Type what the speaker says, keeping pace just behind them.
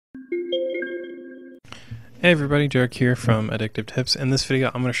Hey everybody, Derek here from Addictive Tips. In this video,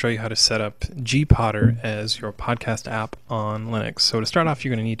 I'm going to show you how to set up Gpodder as your podcast app on Linux. So to start off,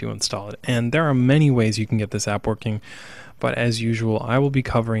 you're going to need to install it. And there are many ways you can get this app working, but as usual, I will be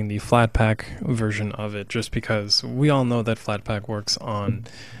covering the Flatpak version of it just because we all know that Flatpak works on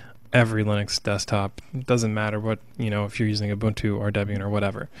every Linux desktop. It doesn't matter what, if you're using Ubuntu or Debian or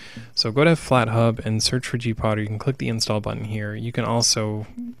whatever. So go to FlatHub and search for Gpodder. You can click the install button here. You can also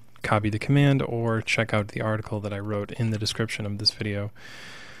copy the command or check out the article that I wrote in the description of this video.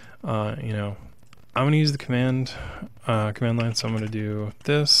 I'm going to use the command line, so I'm going to do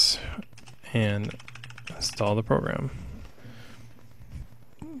this and install the program.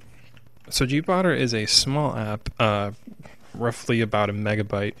 So Gpodder is a small app, roughly about a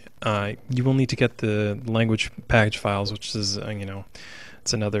megabyte. You will need to get the language package files, which is,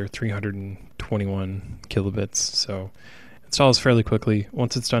 it's another 321 kilobits, so installs fairly quickly.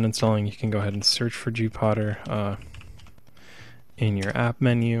 Once it's done installing, you can go ahead and search for Gpodder in your app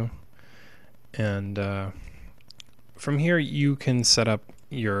menu, and from here you can set up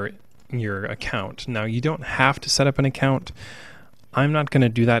your account. Now, you don't have to set up an account. I'm not going to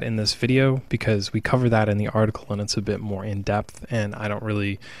do that in this video because we cover that in the article and it's a bit more in depth, and I don't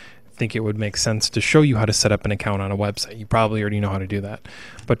really think it would make sense to show you how to set up an account on a website. You probably already know how to do that.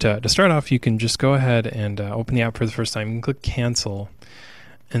 But to start off, you can just go ahead and open the app for the first time. You can click cancel,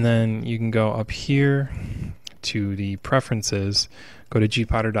 and then you can go up here to the preferences, go to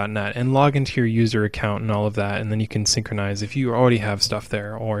gpodder.net and log into your user account and all of that, and then you can synchronize if you already have stuff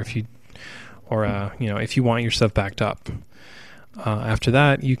there, or if you want your stuff backed up. After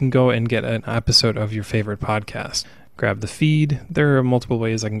that, you can go and get an episode of your favorite podcast. Grab the feed. There are multiple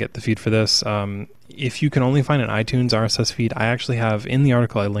ways I can get the feed for this. If you can only find an iTunes RSS feed, I actually have in the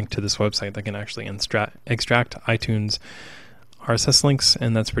article I linked to this website that can actually extract iTunes RSS links,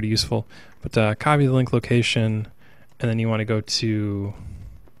 and that's pretty useful. But copy the link location, and then you want to go to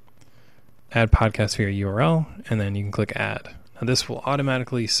add podcast via URL, and then you can click add. Now this will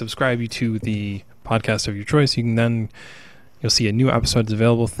automatically subscribe you to the podcast of your choice. You'll see a new episodes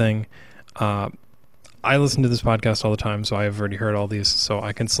available thing. I listen to this podcast all the time, so I have already heard all these, so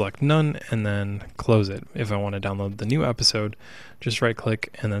I can select none and then close it. If I want to download the new episode, just right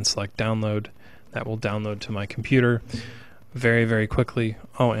click and then select download. That will download to my computer very, very quickly.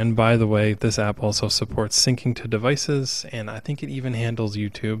 Oh, and by the way, this app also supports syncing to devices, and I think it even handles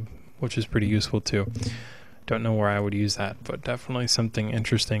YouTube, which is pretty useful too. Don't know where I would use that, but definitely something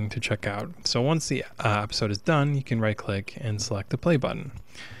interesting to check out. So once the episode is done, you can right click and select the play button,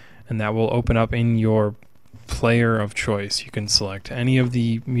 and that will open up in your player of choice. You can select any of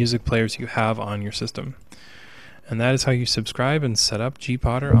the music players you have on your system. And that is how you subscribe and set up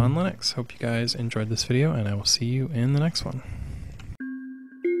Gpodder on Linux. Hope you guys enjoyed this video, and I will see you in the next one.